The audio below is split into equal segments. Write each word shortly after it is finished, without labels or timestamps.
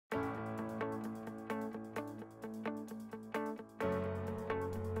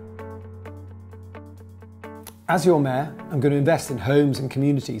As your mayor, I'm going to invest in homes and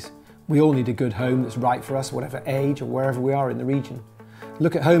communities. We all need a good home that's right for us, whatever age or wherever we are in the region.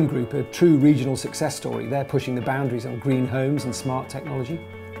 Look at Home Group, a true regional success story. They're pushing the boundaries on green homes and smart technology.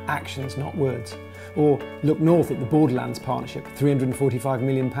 Actions, not words. Or look north at the Borderlands Partnership, £345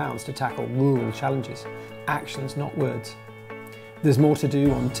 million to tackle rural challenges. Actions, not words. There's more to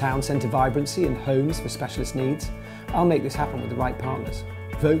do on town centre vibrancy and homes for specialist needs. I'll make this happen with the right partners.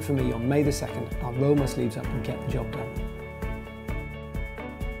 Vote for me on May the 2nd. I'll roll my sleeves up and get the job done.